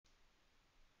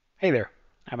Hey there,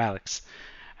 I'm Alex.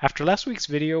 After last week's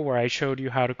video where I showed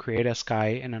you how to create a sky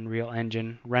in Unreal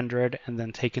Engine, render it, and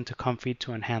then take it to Comfy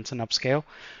to enhance and upscale,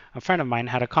 a friend of mine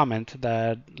had a comment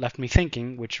that left me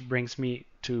thinking, which brings me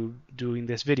to doing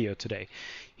this video today.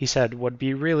 He said what would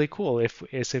be really cool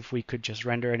is if we could just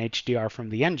render an HDR from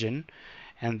the engine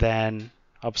and then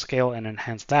upscale and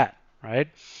enhance that, right?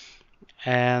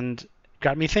 And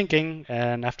got me thinking,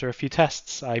 and after a few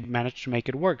tests I managed to make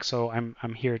it work, so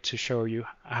I'm here to show you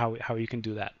how you can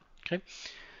do that. Okay,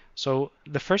 so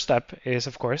the first step is,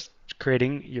 of course,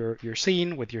 creating your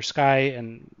scene with your sky,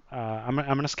 and I'm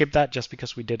going to skip that just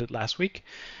because we did it last week.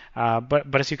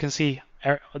 But as you can see,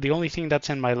 the only thing that's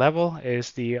in my level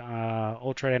is the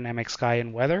ultra dynamic sky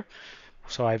and weather.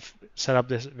 So I've set up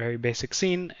this very basic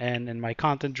scene, and in my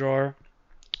content drawer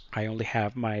I only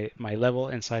have my level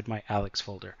inside my Alex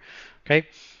folder. Okay,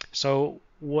 so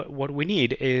what we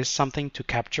need is something to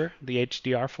capture the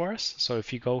HDR for us. So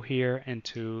if you go here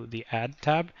into the Add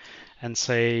tab and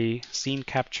say Scene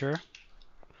Capture,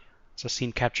 it's a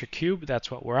Scene Capture Cube,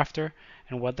 that's what we're after.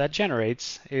 And what that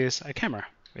generates is a camera,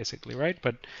 basically, right?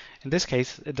 But in this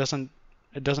case, it doesn't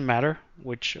matter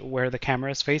where the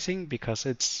camera is facing, because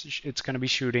it's going to be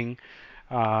shooting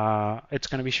a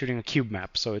cube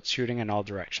map, so it's shooting in all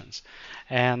directions.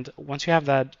 And once you have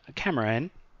that camera in,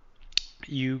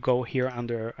 you go here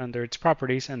under its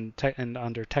properties and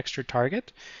under texture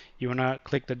target, you want to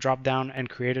click the drop down and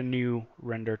create a new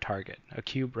render target, a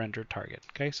cube render target.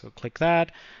 Okay, so click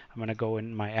that. I'm going to go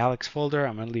in my Alex folder.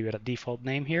 I'm going to leave it a default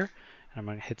name here, and I'm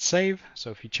going to hit save.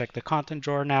 So if you check the content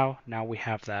drawer now we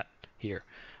have that here.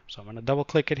 So I'm going to double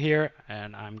click it here,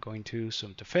 and I'm going to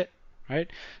zoom to fit. Right,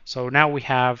 so now we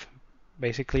have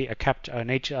basically a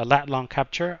lat long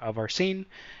capture of our scene,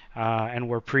 and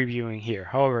we're previewing here.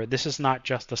 However, this is not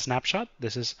just a snapshot.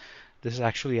 This is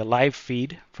actually a live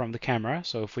feed from the camera.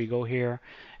 So if we go here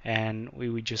and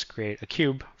we just create a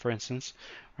cube, for instance,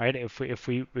 right? If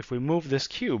we move this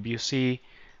cube, you see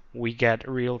we get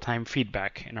real-time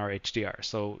feedback in our HDR.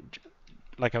 So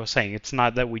like I was saying, it's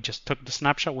not that we just took the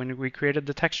snapshot when we created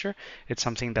the texture. It's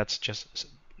something that's just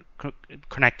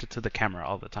connected to the camera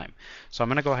all the time. So I'm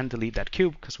going to go ahead and delete that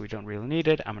cube because we don't really need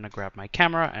it. I'm going to grab my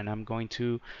camera and I'm going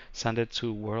to send it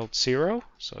to world 0,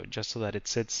 so just so that it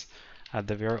sits at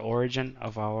the very origin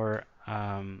of our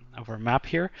map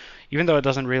here. Even though it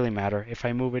doesn't really matter, if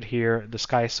I move it here, the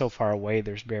sky is so far away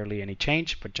there's barely any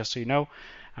change. But just so you know,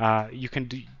 you can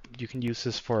use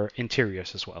this for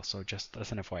interiors as well. So just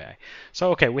as an FYI. So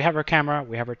okay, we have our camera,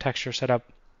 we have our texture set up,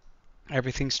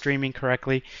 everything's streaming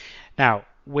correctly. Now,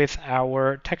 with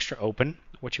our texture open,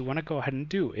 what you want to go ahead and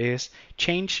do is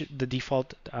change the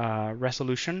default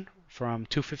resolution from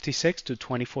 256 to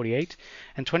 2048.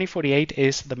 And 2048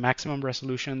 is the maximum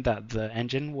resolution that the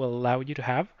engine will allow you to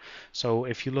have. So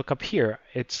if you look up here,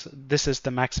 this is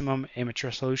the maximum image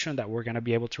resolution that we're going to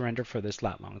be able to render for this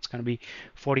lat long. It's going to be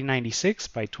 4096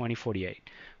 by 2048.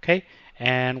 Okay,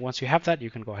 and once you have that,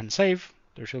 you can go ahead and save.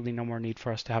 There's really no more need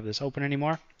for us to have this open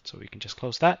anymore, so we can just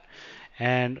close that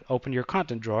and open your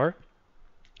content drawer.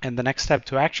 And the next step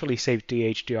to actually save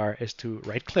the HDR is to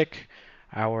right-click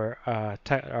our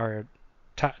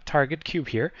target cube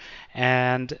here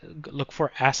and look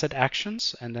for Asset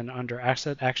Actions, and then under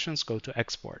Asset Actions go to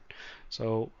Export.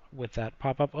 So with that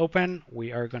pop-up open,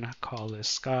 we are going to call this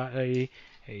Sky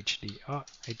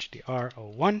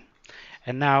HDR01,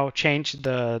 and now change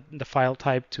the file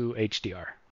type to HDR.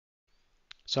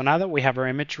 So now that we have our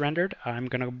image rendered, I'm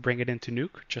going to bring it into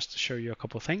Nuke just to show you a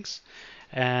couple things.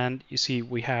 And you see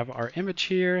we have our image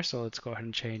here, so let's go ahead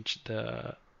and change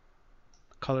the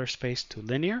color space to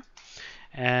linear.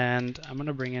 And I'm going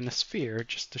to bring in a sphere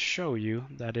just to show you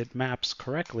that it maps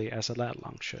correctly as a lat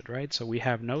long should, right? So we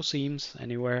have no seams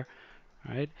anywhere,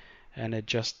 right? And it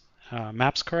just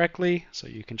maps correctly, so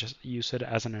you can just use it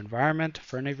as an environment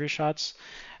for any of your shots.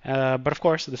 But of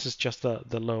course, this is just the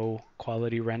low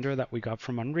quality render that we got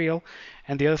from Unreal.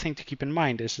 And the other thing to keep in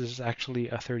mind is this is actually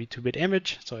a 32-bit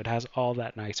image, so it has all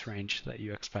that nice range that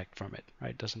you expect from it,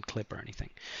 right? It doesn't clip or anything.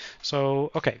 So,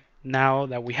 okay, now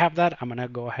that we have that, I'm going to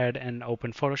go ahead and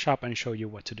open Photoshop and show you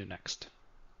what to do next.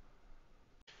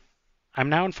 I'm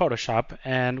now in Photoshop,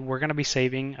 and we're going to be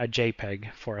saving a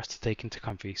JPEG for us to take into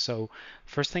Comfy. So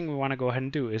first thing we want to go ahead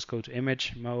and do is go to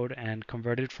Image Mode and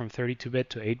convert it from 32-bit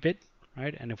to 8-bit,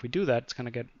 right? And if we do that, it's going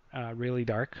to get really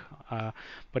dark.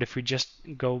 But if we just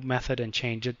go Method and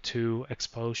change it to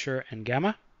Exposure and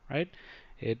Gamma, right,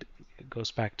 it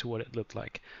goes back to what it looked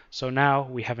like. So now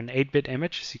we have an 8-bit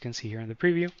image, as you can see here in the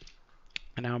preview.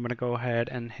 And now I'm going to go ahead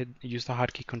and use the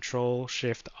hotkey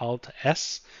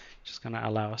Control-Shift-Alt-S. Just going to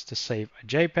allow us to save a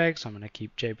JPEG, so I'm going to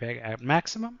keep JPEG at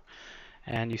maximum.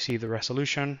 And you see the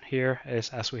resolution here is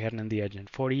as we had in the engine,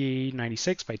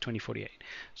 4096 by 2048.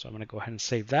 So I'm going to go ahead and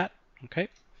save that. Okay.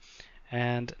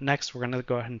 And next, we're going to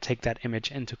go ahead and take that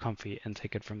image into Comfy and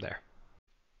take it from there.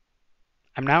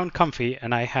 I'm now in Comfy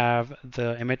and I have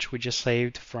the image we just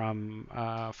saved from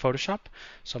Photoshop.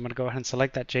 So I'm going to go ahead and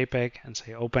select that JPEG and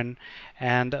say open.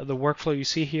 And the workflow you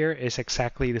see here is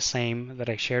exactly the same that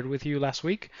I shared with you last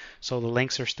week. So the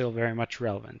links are still very much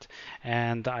relevant.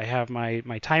 And I have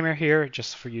my timer here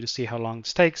just for you to see how long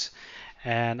this takes.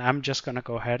 And I'm just going to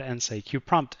go ahead and say Q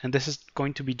prompt. And this is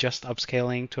going to be just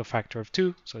upscaling to a factor of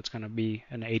 2. So it's going to be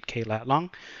an 8K lat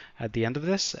long at the end of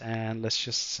this. And let's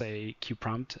just say Q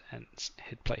prompt and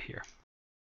hit play here.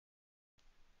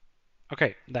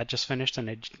 Okay, that just finished and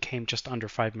it came just under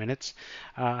 5 minutes.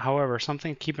 However,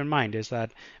 something to keep in mind is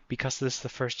that because this is the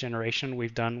first generation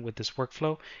we've done with this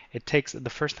workflow, it takes the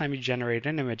first time you generate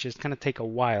an image, it's going to take a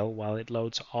while it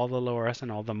loads all the low-res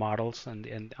and all the models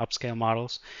and upscale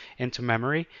models into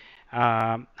memory.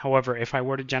 However, if I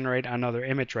were to generate another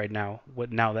image right now,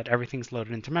 now that everything's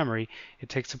loaded into memory, it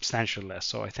takes substantially less.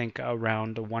 So I think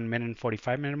around the 1 minute and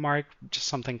 45 minute mark, just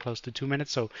something close to 2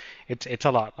 minutes. So it's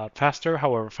a lot faster.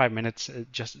 However, 5 minutes,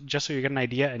 just so you get an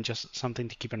idea and just something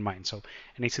to keep in mind. So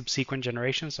any subsequent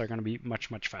generations are going to be much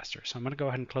faster. So I'm going to go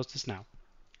ahead and close this now.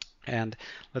 And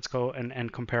let's go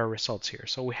and compare results here.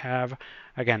 So we have,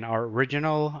 again, our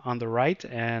original on the right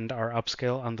and our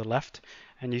upscale on the left.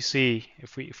 And you see,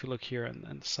 if we look here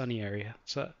in the sunny area,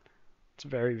 it's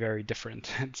very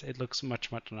different. It looks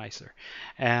much nicer.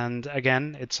 And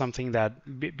again, it's something that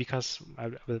because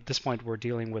at this point we're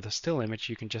dealing with a still image,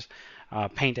 you can just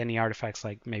paint any artifacts.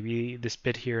 Like maybe this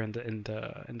bit here in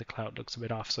the cloud looks a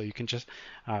bit off, so you can just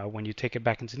when you take it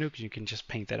back into Nuke, you can just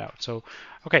paint that out. So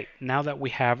okay, now that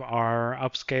we have our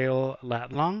upscale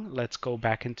lat long, let's go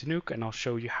back into Nuke and I'll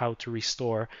show you how to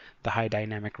restore the high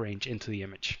dynamic range into the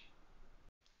image.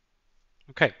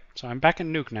 Okay, so I'm back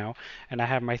in Nuke now, and I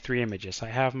have my 3 images. I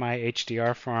have my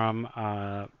HDR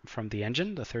from the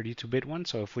engine, the 32-bit one.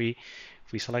 So if we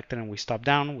select it and we stop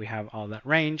down, we have all that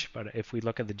range. But if we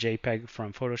look at the JPEG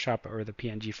from Photoshop or the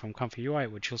PNG from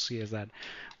Comfyui, what you'll see is that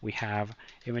we have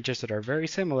images that are very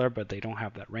similar, but they don't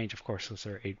have that range, of course, because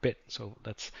they're 8-bit. So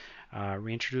let's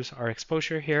reintroduce our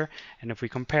exposure here. And if we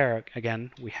compare,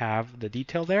 again, we have the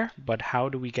detail there, but how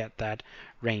do we get that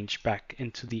range back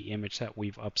into the image that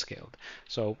we've upscaled?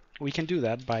 So we can do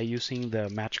that by using the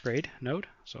match grade node.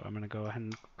 So I'm going to go ahead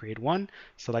and create one,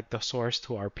 select the source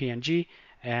to our PNG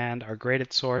and our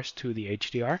graded source to the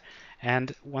HDR.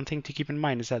 And one thing to keep in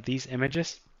mind is that these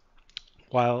images,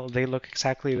 while they look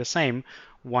exactly the same,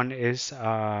 one is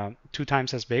 2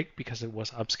 times as big because it was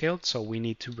upscaled. So we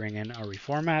need to bring in a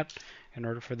reformat in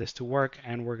order for this to work.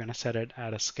 And we're going to set it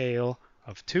at a scale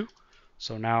of 2.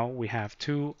 So now we have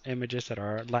 2 images that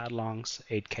are lat longs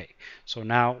 8K. So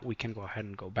now we can go ahead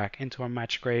and go back into our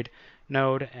match grade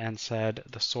node and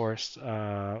set the source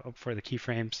for the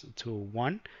keyframes to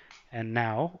 1. And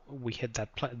now we hit that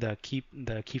the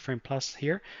keyframe plus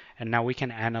here, and now we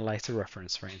can analyze the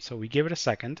reference frame. So we give it a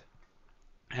second,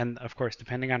 and of course,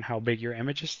 depending on how big your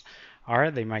images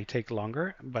are, they might take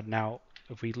longer. But now,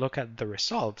 if we look at the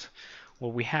result,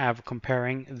 what we have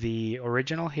comparing the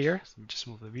original here, so just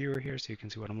move the viewer here so you can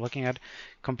see what I'm looking at.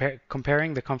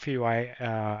 Comparing the Comfyui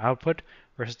output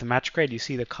versus the match grade, you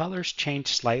see the colors change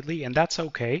slightly, and that's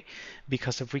okay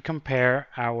because if we compare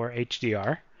our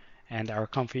HDR and our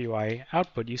Comfyui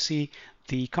output, you see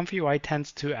the Comfyui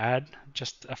tends to add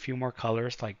just a few more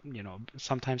colors, like, you know,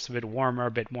 sometimes a bit warmer,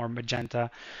 a bit more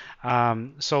magenta.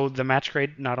 So the match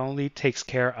grade not only takes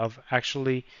care of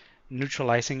actually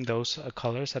neutralizing those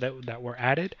colors that were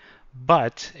added,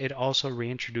 but it also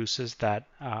reintroduces that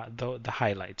the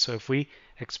highlight. So if we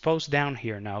expose down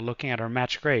here now, looking at our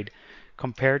match grade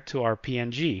compared to our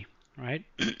PNG, right,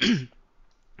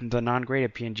 the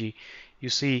non-graded PNG, you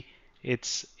see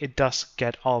it does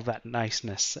get all that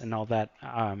niceness and all that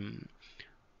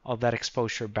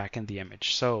exposure back in the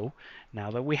image. So now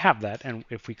that we have that, and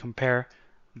if we compare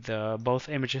both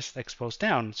images exposed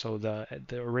down, so the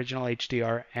original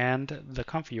HDR and the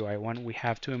Comfyui one, we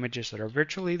have 2 images that are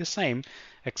virtually the same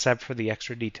except for the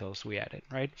extra details we added,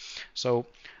 right? So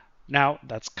now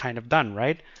that's kind of done,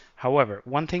 right? However,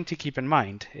 one thing to keep in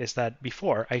mind is that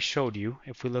before I showed you,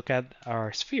 if we look at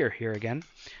our sphere here again,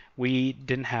 we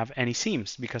didn't have any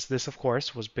seams because this, of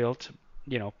course, was built,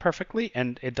 you know, perfectly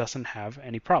and it doesn't have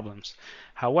any problems.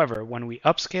 However, when we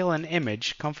upscale an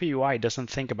image, Comfyui doesn't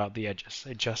think about the edges.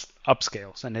 It just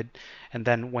upscales, and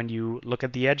then when you look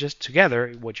at the edges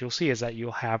together, what you'll see is that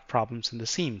you'll have problems in the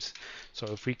seams. So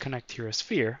if we connect here a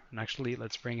sphere, and actually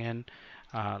let's bring in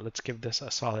let's give this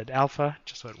a solid alpha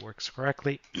just so it works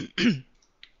correctly.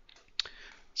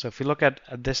 So if we look at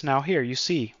this now here, you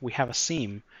see we have a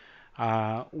seam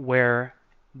where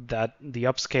that the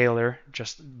upscaler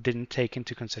just didn't take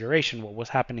into consideration what was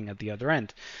happening at the other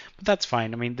end. But that's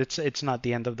fine. I mean, it's not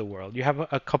the end of the world. You have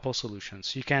a couple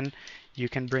solutions. You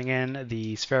can bring in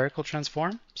the spherical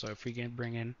transform. So if we can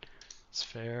bring in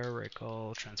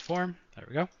spherical transform, there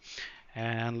we go.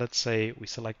 And let's say we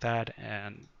select that,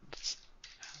 and let's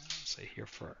say here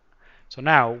for. So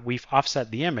now we've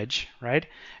offset the image, right?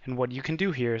 And what you can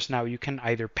do here is now you can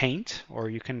either paint, or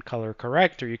you can color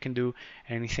correct, or you can do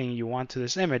anything you want to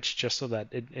this image just so that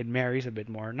it marries a bit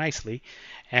more nicely.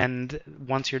 And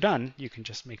once you're done, you can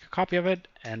just make a copy of it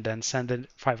and then send it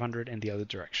 500 in the other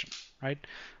direction, right?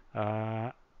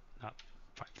 Not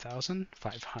 5,000,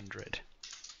 500.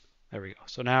 There we go.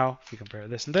 So now if we compare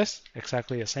this and this,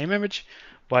 exactly the same image,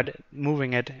 but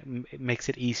moving it makes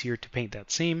it easier to paint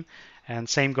that seam. And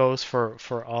same goes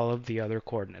for all of the other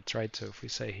coordinates, right? So if we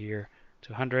say here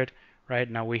 200, right?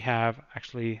 Now we have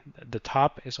actually the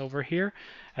top is over here,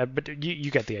 but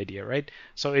you get the idea, right?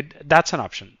 So that's an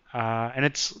option. And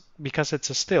it's because it's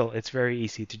a still, it's very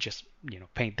easy to just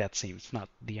paint that seam. It's not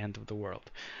the end of the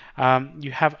world.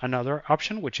 You have another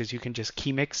option, which is you can just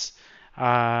key mix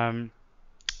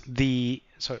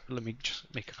so let me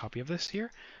just make a copy of this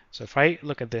here. So if I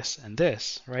look at this and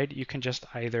this, right, you can just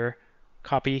either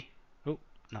copy, oh,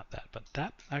 not that, but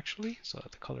that actually, so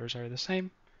that the colors are the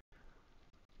same.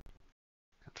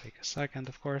 It'll take a second,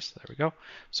 of course. There we go.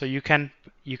 So you can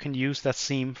use that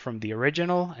seam from the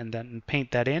original and then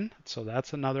paint that in. So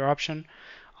that's another option.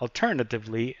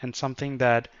 Alternatively, and something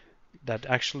that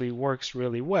actually works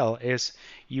really well is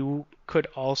you could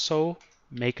also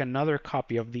make another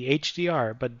copy of the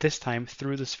HDR, but this time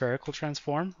through the spherical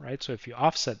transform, right? So if you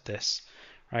offset this,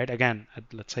 right, again, at,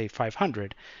 let's say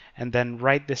 500, and then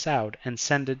write this out and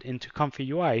send it into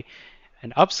Comfyui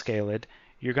and upscale it,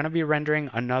 you're going to be rendering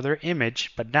another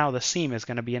image, but now the seam is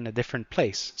going to be in a different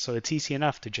place. So it's easy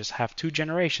enough to just have two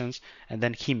generations and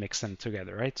then key mix them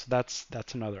together, right? So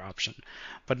that's another option.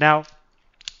 But now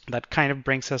that kind of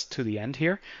brings us to the end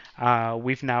here.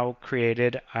 We've now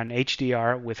created an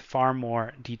HDR with far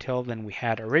more detail than we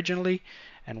had originally.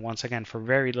 And once again, for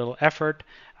very little effort,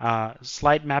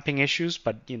 slight mapping issues,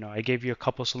 but I gave you a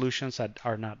couple solutions that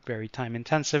are not very time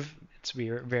intensive. It's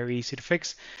very easy to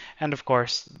fix. And of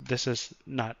course, this is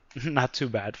not too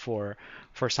bad for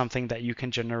something that you can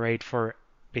generate for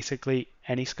basically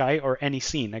any sky or any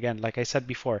scene. Again, like I said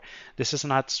before, this is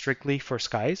not strictly for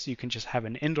skies. You can just have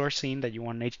an indoor scene that you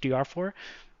want an HDR for,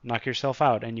 knock yourself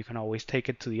out, and you can always take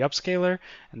it to the upscaler,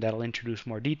 and that'll introduce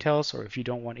more details. Or if you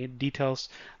don't want details,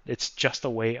 it's just a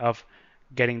way of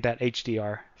getting that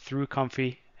HDR through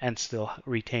Comfy and still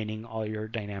retaining all your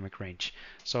dynamic range.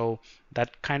 So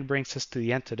that kind of brings us to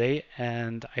the end today,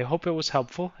 and I hope it was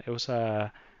helpful. It was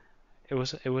a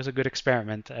good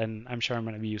experiment, and I'm sure I'm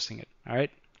going to be using it. All right,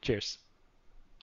 cheers.